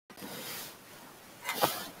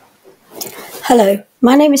Hello,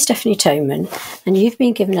 my name is Stephanie Toman and you've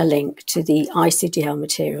been given a link to the ICDL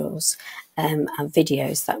materials and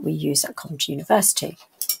videos that we use at Coventry University.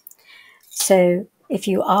 So if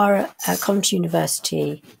you are a Coventry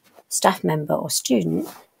University staff member or student,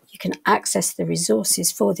 you can access the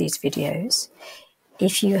resources for these videos.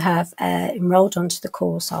 If you have enrolled onto the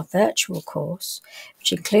course, our virtual course,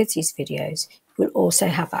 which includes these videos, you will also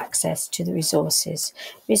have access to the resources.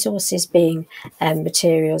 Resources being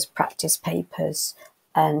materials, practice papers,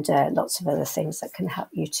 and lots of other things that can help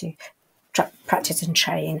you to practice and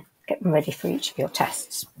train, get them ready for each of your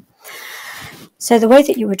tests. So the way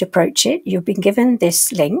that you would approach it, you've been given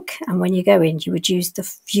this link, and when you go in, you would use the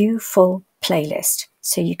View Full playlist.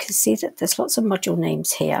 So you can see that there's lots of module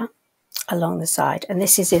names here along the side, and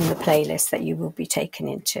this is in the playlist that you will be taken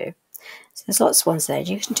into. So there's lots of ones there.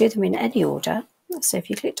 You can do them in any order. So if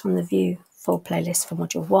you clicked on the View Full playlist for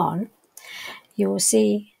module 1, you will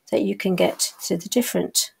see that you can get to the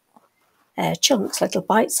different chunks, little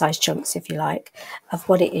bite-sized chunks if you like, of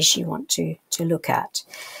what it is you want to look at.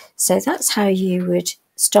 So that's how you would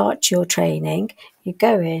start your training. You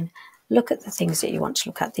go in, look at the things that you want to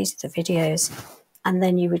look at. These are the videos, and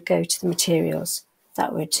then you would go to the materials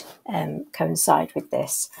that would coincide with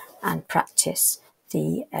this and practice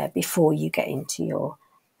the before you get into your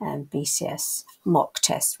BCS mock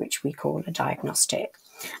test, which we call a diagnostic.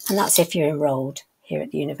 And that's if you're enrolled here at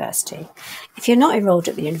the university. If you're not enrolled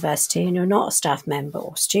at the university and you're not a staff member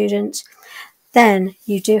or student, then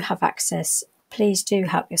you do have access. Please do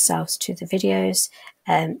help yourselves to the videos.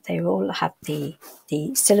 They all have the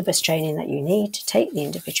syllabus training that you need to take the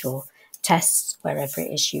individual tests wherever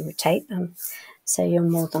it is you would take them. So you're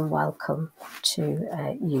more than welcome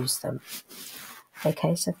to use them.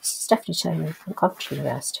 Okay, so this is Stephanie Toman from Coventry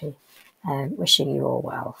University, wishing you all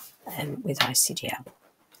well with ICDL.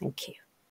 Thank you.